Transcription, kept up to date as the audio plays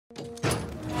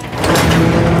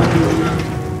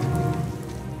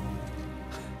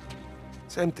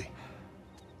It's empty.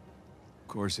 Of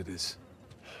course it is.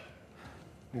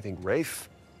 You think Rafe?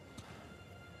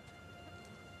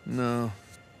 No.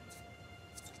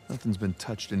 Nothing's been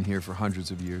touched in here for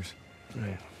hundreds of years.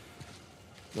 Right.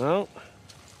 Well,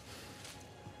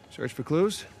 search for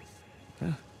clues?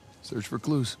 Yeah, search for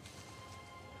clues.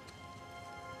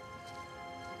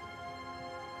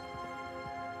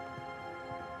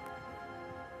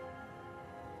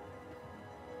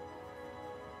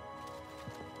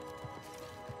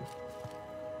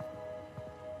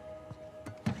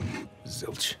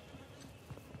 Zilch.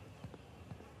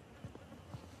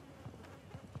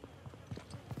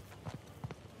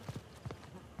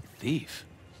 Thief?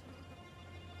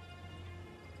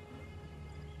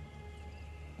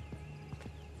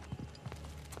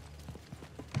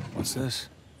 What's this?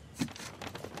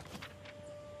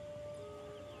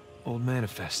 Old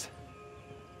manifest.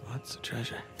 What's the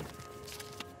treasure?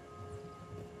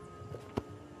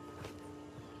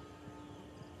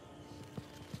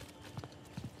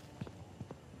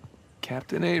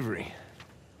 Captain Avery.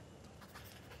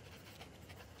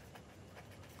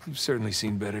 You've certainly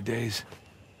seen better days.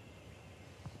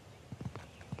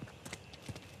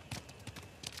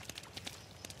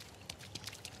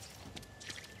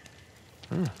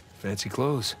 Huh, fancy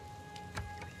clothes.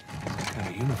 What kind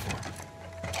of uniform?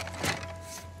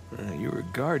 You were a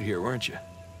guard here, weren't you?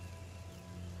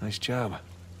 Nice job.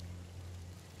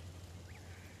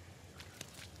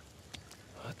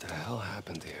 What the hell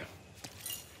happened here?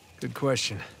 Good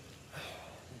question.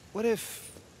 What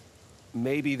if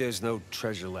maybe there's no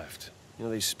treasure left? You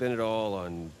know, they spin it all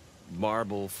on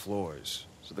marble floors.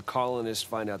 So the colonists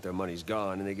find out their money's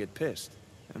gone and they get pissed.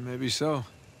 And maybe so.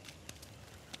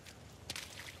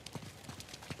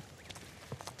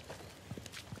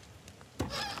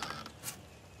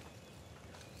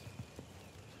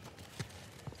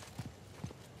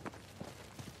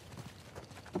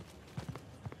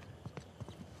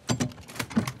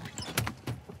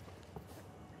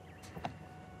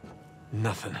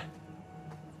 Nothing. Where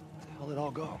the hell did it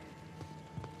all go?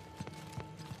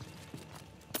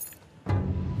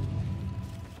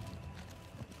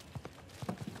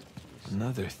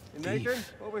 Another Hey, thief. Nathan,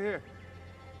 over here.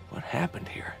 What happened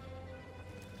here?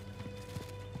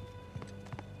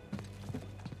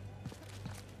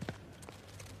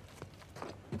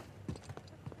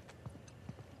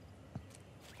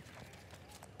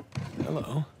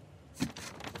 Hello.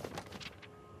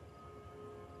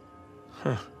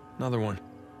 Huh, another one.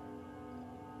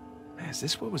 Man, is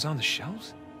this what was on the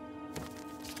shelves?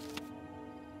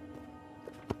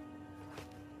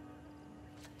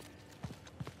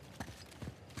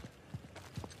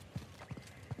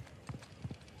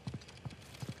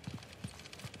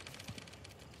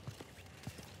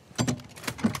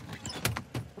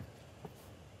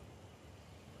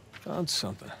 Found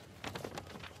something.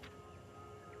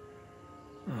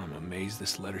 Oh, I'm amazed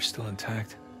this letter's still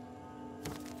intact.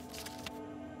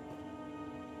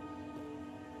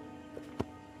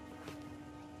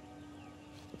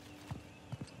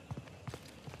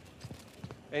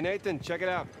 Hey, Nathan, check it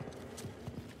out.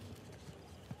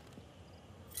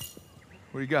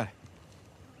 What do you got?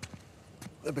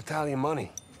 Libertalia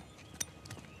money.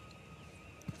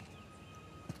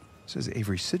 Says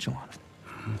Avery's sigil on it.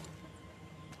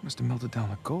 Must have melted down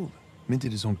like gold.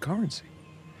 Minted his own currency.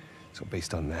 So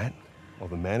based on that, all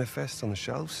the manifests on the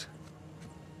shelves,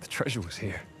 the treasure was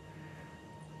here.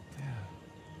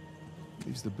 Yeah.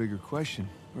 Leaves the bigger question.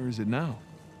 Where is it now?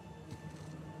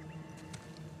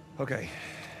 Okay,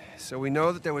 so we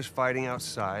know that there was fighting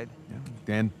outside.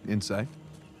 Yeah. And inside?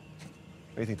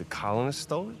 Do you think the colonists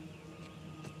stole it?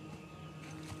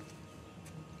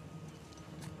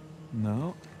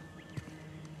 No.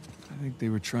 I think they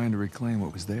were trying to reclaim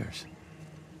what was theirs.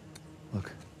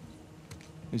 Look.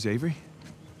 There's Avery.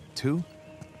 2.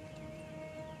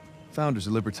 Founders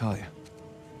of Libertalia.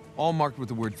 All marked with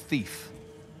the word thief.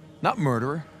 Not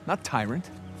murderer, not tyrant.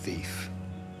 Thief.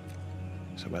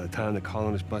 So by the time the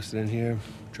colonists busted in here,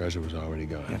 treasure was already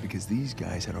gone. Yeah, because these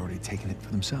guys had already taken it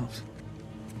for themselves.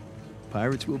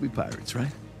 Pirates will be pirates,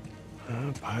 right?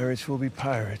 Pirates will be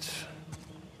pirates.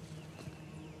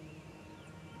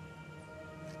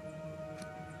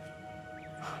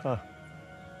 Huh.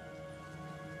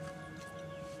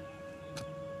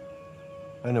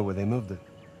 I know where they moved it.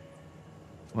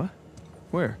 What?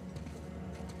 Where?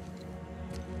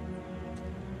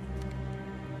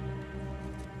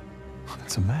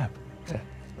 It's a map. Yeah,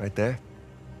 right there.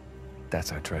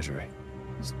 That's our treasury.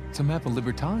 It's a map of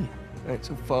Libertalia. Right,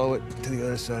 so follow it to the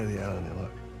other side of the island there,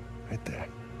 look. Right there.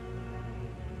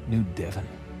 New Devon.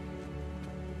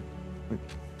 Wait,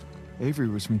 Avery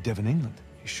was from Devon, England.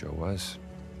 He sure was.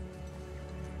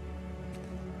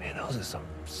 Those are some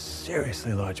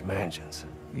seriously large mansions.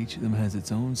 Each of them has its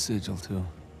own sigil, too.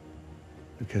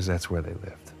 Because that's where they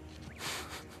lived.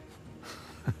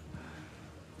 What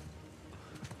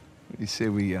do you say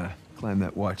we, climb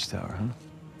that watchtower, huh?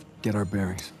 Get our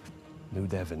bearings. New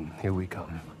Devon, here we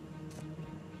come.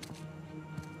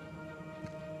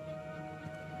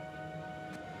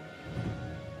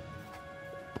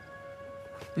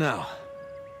 Now,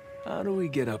 how do we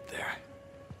get up there?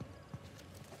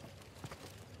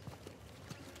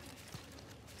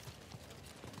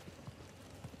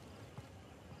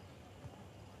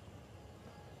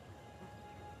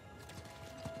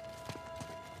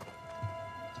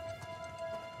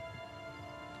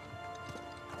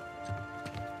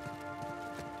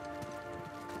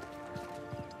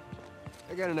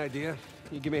 I got an idea.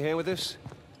 You give me a hand with this?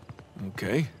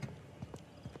 Okay.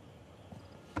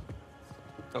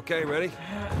 Okay, ready?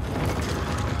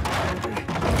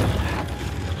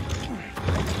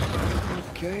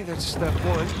 Okay, that's step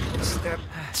one. Step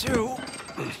two.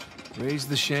 Raise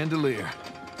the chandelier.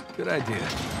 Good idea.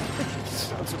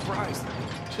 I'm surprised.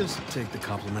 Just take the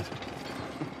compliment.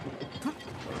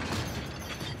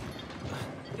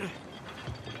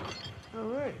 All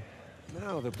right.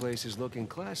 Now the place is looking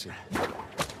classy.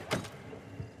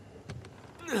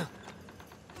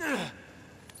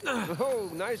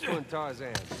 Oh, nice one,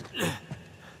 Tarzan.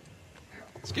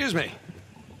 Excuse me.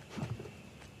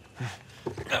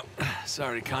 Oh,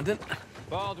 sorry, Condon.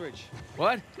 Baldridge.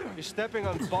 What? You're stepping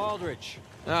on Baldridge.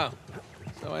 Oh,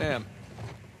 so I am.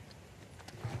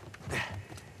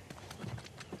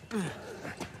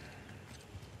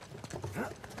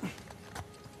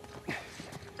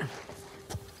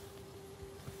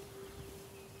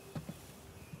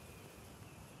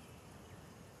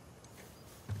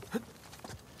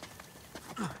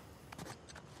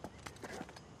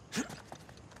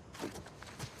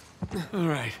 All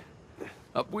right,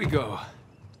 up we go.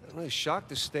 I'm really shocked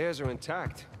the stairs are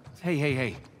intact. Hey, hey,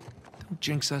 hey. Don't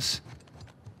jinx us.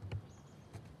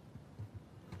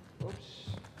 Oops.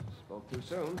 Spoke too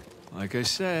soon. Like I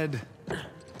said.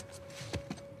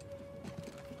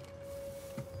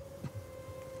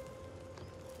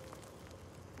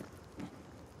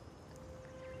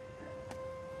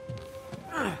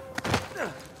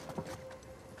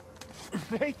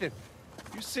 Nathan,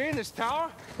 you seeing this tower?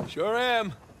 Sure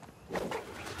am.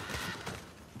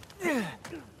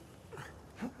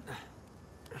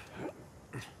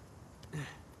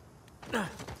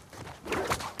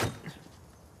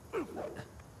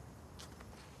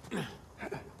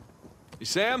 You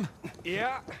Sam?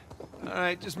 Yeah. All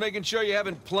right, just making sure you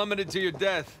haven't plummeted to your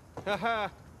death. Haha.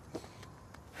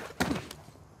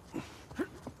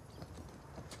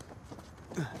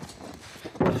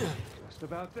 Just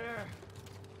about there.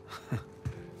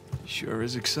 Sure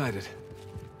is excited.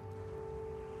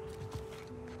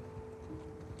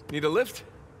 Need a lift?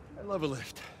 I love a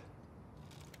lift.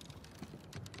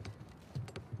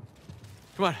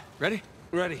 Come on, ready?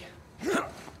 Ready.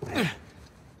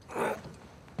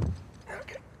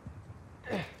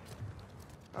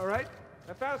 All right,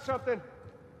 I found something.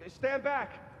 Okay, stand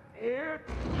back. Here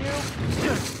you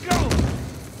just go.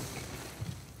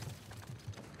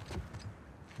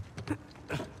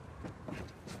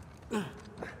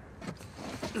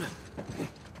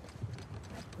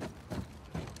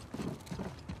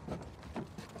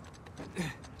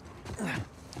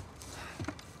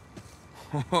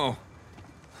 Oh.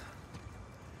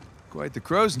 Quite the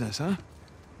crow's nest, huh?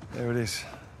 There it is.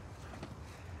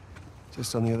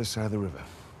 Just on the other side of the river.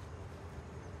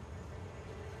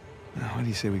 Now, what do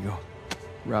you say we go?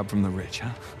 Rob from the rich,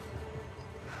 huh?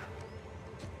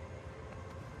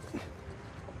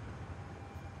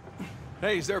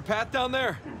 Hey, is there a path down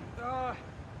there? Of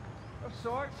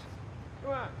sorts.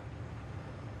 Come on.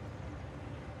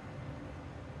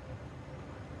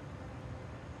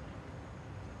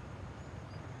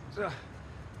 So,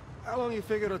 how long you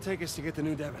figure it'll take us to get to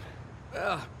New Devon?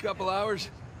 Well, a couple hours.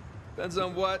 Depends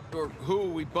on what or who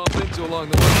we bump into along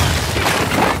the way.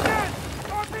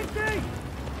 RPG!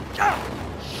 Oh,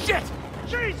 shit!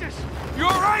 Jesus! You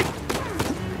all right?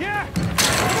 Yeah!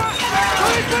 Come on!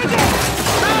 Please, window!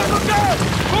 Man, look out!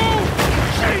 Move!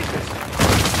 Jesus!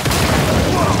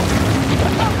 Whoa!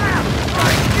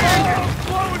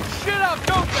 Blowing shit up,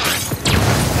 don't they?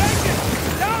 Take it!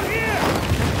 Down here!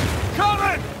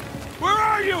 Coming! Where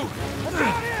are you?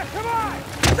 Down here! Come on!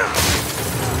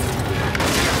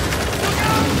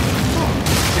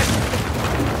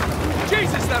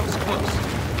 Jesus, that was close.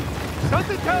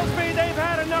 Something tells me they've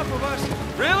had enough of us.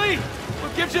 Really?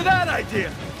 What gives you that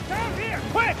idea? Down here!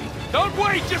 Quick! Don't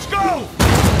wait, just go!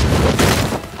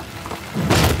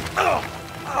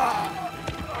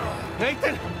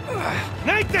 Nathan!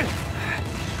 Nathan!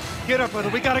 Get up, brother.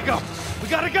 We gotta go. We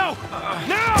gotta go!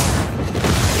 Now!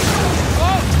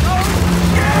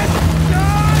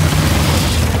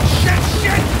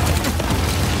 Shit!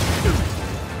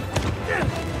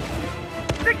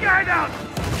 The guy down!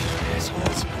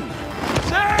 Assholes.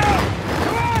 Sam!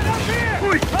 Come on, up here!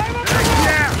 Climb up the wall!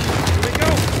 Yeah! Here we go!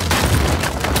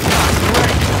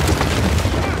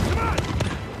 Come on!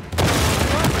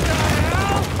 What the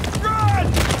hell? Run!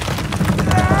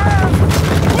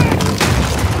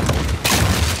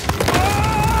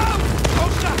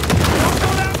 Don't stop! Don't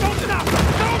slow down! Don't stop!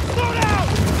 Don't slow down!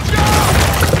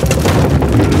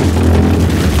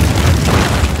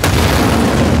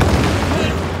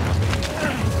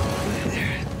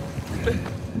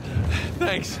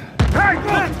 Thanks. Hey,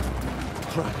 run!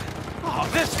 Oh,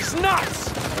 this is nuts!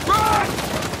 Run!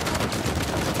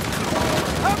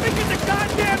 Help me get the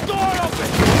goddamn door open!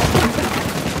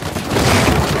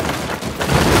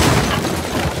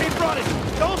 Keep running!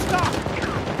 Don't stop!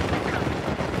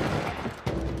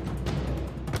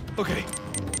 Okay.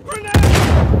 Grenade!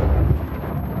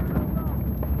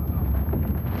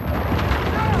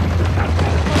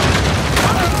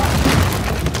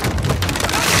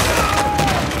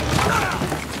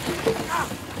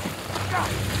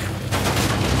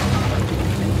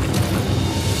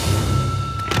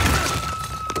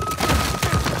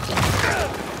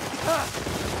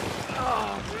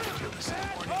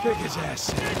 Kick his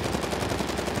ass.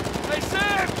 Hey,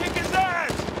 Sam! Kick his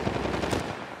ass!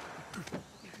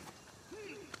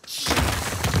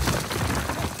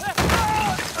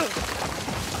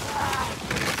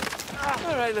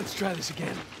 All right, let's try this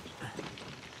again.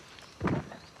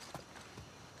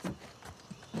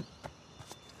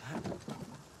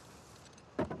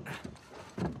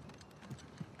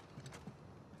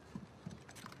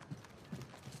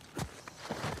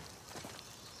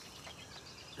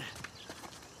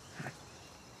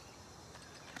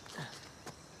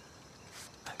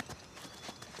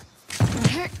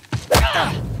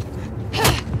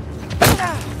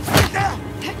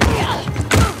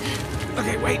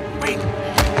 Okay, wait.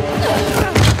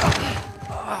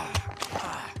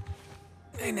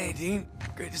 Hey, Nadine.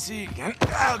 Great to see you again.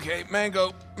 Okay,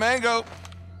 mango.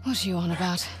 What are you on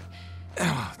about?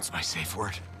 Oh, it's my safe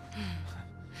word.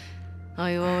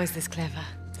 Are you always this clever?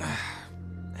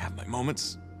 Have my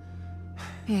moments.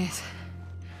 Yes.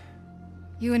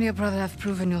 You and your brother have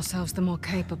proven yourselves the more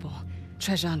capable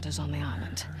treasure hunters on the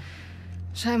island.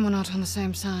 Shame we're not on the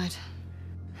same side.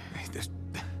 Hey, there's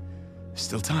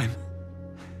still time.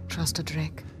 Trust a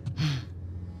Drake.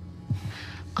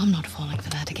 I'm not falling for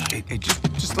that again. Hey,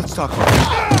 just let's talk about it.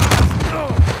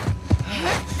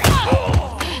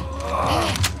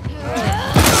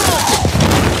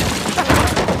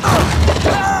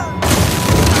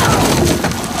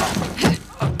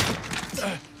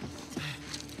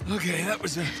 Okay, that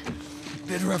was a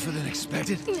bit rougher than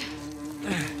expected.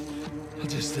 I'll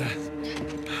just,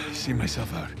 see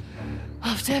myself out.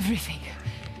 After everything,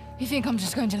 you think I'm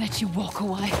just going to let you walk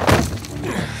away?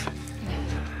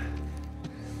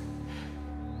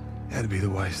 That'd be the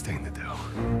wise thing to do.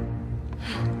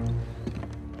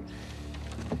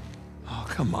 Oh,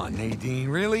 come on, Nadine,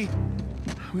 really?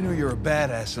 We know you're a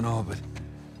badass and all, but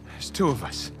there's two of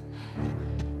us.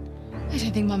 I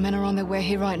don't think my men are on their way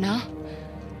here right now.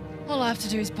 All I have to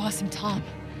do is buy some time.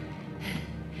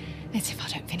 Let's see if I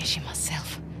don't finish him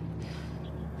myself.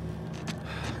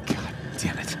 God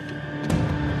damn it.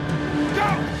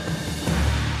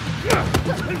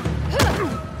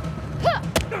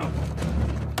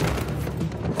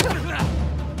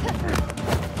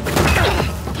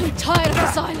 I'm tired of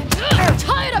this island. I'm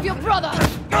tired of your brother.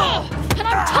 And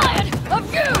I'm tired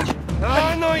of you.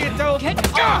 Oh, no, you don't! Get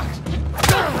off!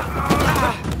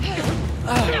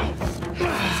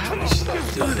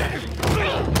 Do that.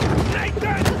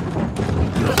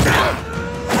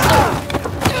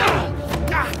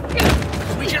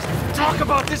 Can we just talk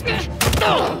about this? I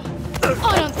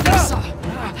don't think so.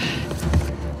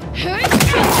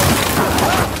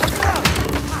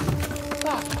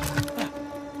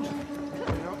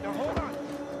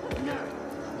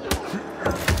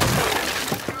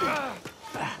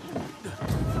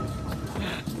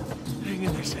 Hang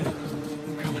in there, Sam.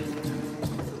 I'm coming.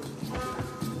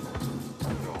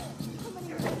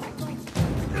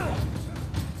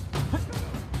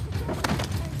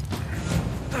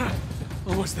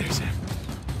 Almost there, Sam.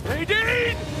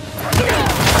 Nadine!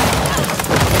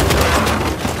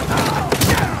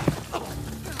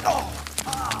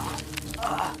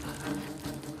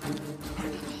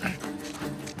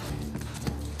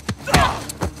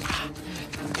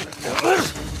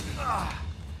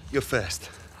 You're fast,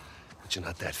 but you're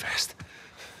not that fast.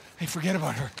 Hey, forget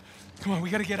about her. Come on, we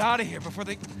gotta get out of here before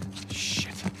they...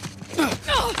 Shit. Whoa,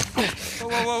 whoa,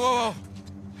 whoa, whoa, whoa.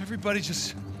 Everybody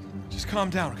just calm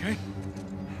down, okay?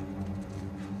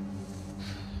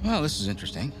 Well, this is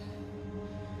interesting.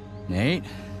 Nate?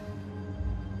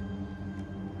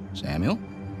 Samuel?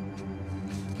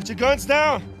 Put your guns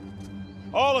down!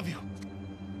 All of you!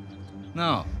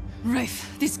 No.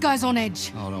 Rafe, this guy's on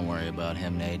edge. Oh, don't worry about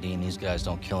him, Nadine. These guys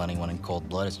don't kill anyone in cold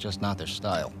blood. It's just not their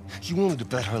style. You willing to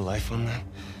bet her life on that?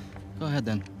 Go ahead,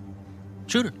 then.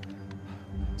 Shoot her.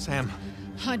 Sam.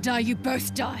 I die, you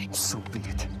both die. So be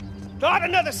it. Not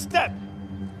another step!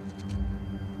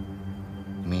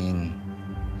 You mean...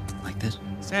 like this?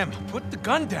 Sam, put the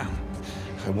gun down.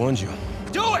 I warned you.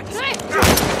 Do it!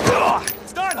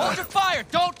 Start! Hold your fire!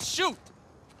 Don't shoot!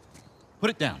 Put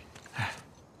it down.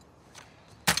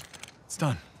 It's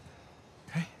done.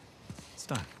 Okay? It's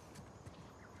done.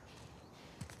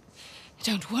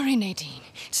 Don't worry, Nadine.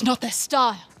 It's not their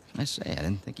style. I say, I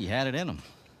didn't think he had it in him.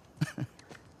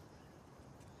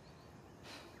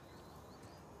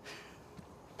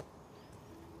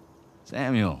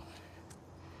 Samuel.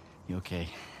 You okay?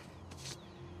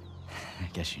 I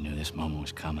guess you knew this moment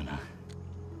was coming, huh?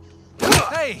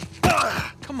 Hey!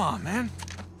 Come on, man.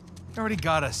 You already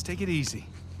got us. Take it easy.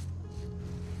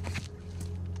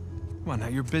 Come on, now,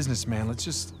 you're a businessman. Let's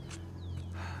just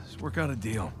work out a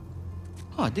deal.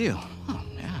 Oh, a deal. Oh,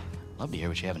 yeah. Love to hear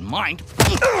what you have in mind.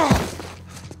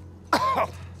 Oh,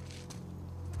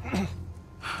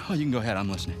 you can go ahead. I'm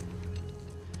listening.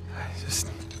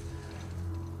 Just...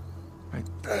 Right.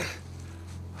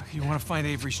 You want to find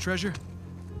Avery's treasure?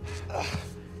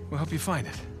 We'll help you find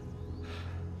it.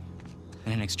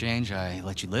 And in exchange, I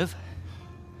let you live?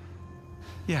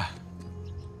 Yeah.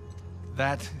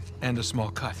 That and a small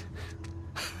cut.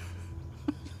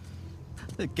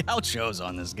 The gauchos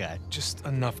on this guy. Just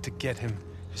enough to get him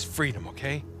his freedom,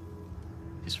 okay?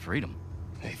 His freedom.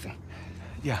 Nathan.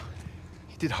 Yeah.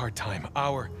 He did hard time.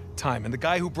 Our time. And the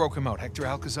guy who broke him out, Hector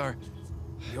Alcazar,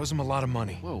 he owes him a lot of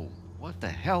money. Whoa, what the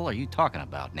hell are you talking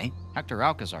about, Nate? Hector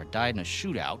Alcazar died in a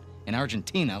shootout in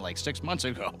Argentina like 6 months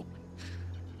ago.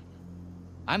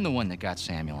 I'm the one that got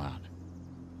Samuel out.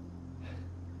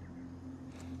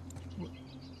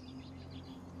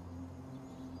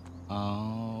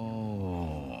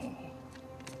 Oh.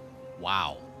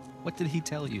 Wow. What did he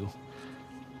tell you?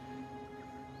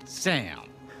 Sam,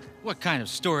 what kind of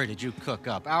story did you cook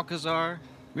up? Alcazar?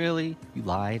 Really? You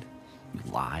lied? You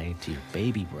lied to your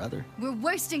baby brother? We're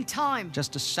wasting time.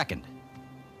 Just a second.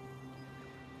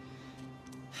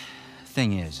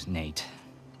 Thing is, Nate,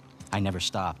 I never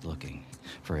stopped looking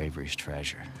for Avery's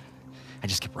treasure. I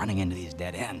just kept running into these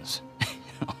dead ends.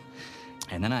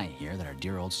 And then I hear that our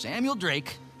dear old Samuel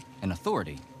Drake, an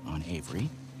authority on Avery,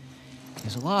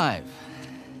 is alive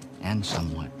and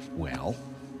somewhat well.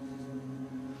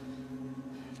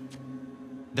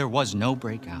 There was no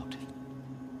breakout.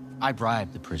 I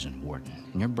bribed the prison warden,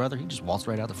 and your brother, he just waltzed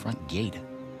right out the front gate.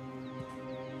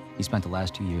 He spent the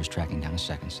last 2 years tracking down a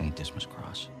second St. Dismas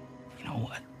cross. You know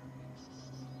what?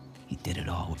 He did it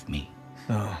all with me.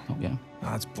 No. Oh, yeah? No,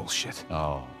 that's bullshit.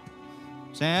 Oh.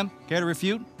 Sam, care to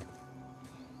refute?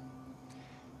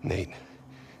 Nate.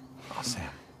 Oh, Sam.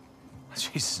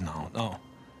 Jesus, no.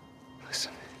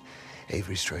 Listen.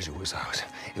 Avery's treasure was ours.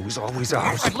 It was always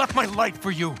ours. I left my life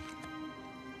for you.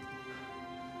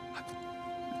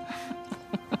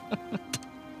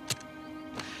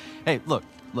 Hey, look,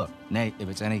 Nate, if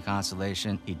it's any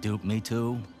consolation, he duped me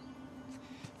too.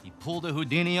 He pulled a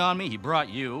Houdini on me, he brought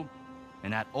you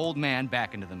and that old man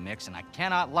back into the mix, and I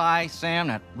cannot lie, Sam,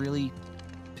 that really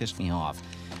pissed me off.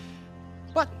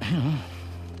 But,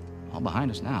 all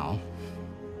behind us now.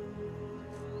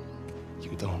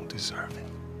 You don't deserve it.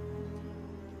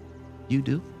 You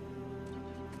do?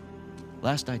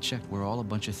 Last I checked, we're all a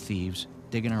bunch of thieves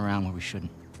digging around where we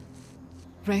shouldn't.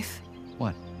 Rafe,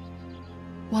 What?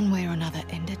 one way or another,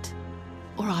 end it,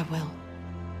 or I will.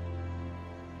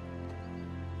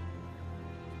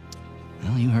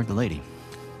 Well, you heard the lady.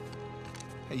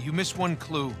 Hey, you miss one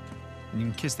clue, and you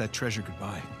can kiss that treasure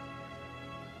goodbye.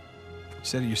 You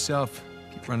said it yourself,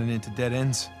 keep running into dead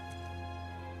ends.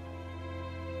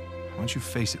 Why don't you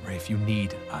face it, Rafe? You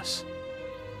need us.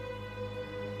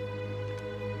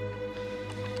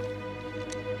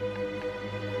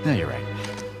 No, you're right.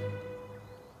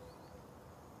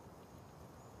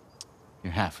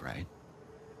 You're half right.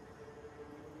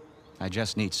 I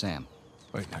just need Sam.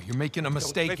 Wait, now you're making a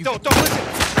mistake. Don't listen!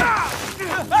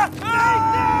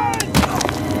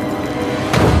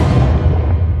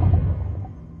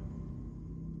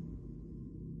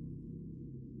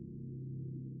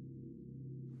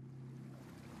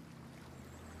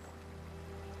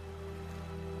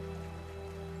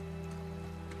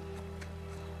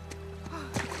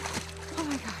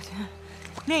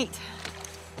 Nate!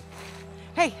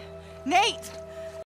 Hey, Nate!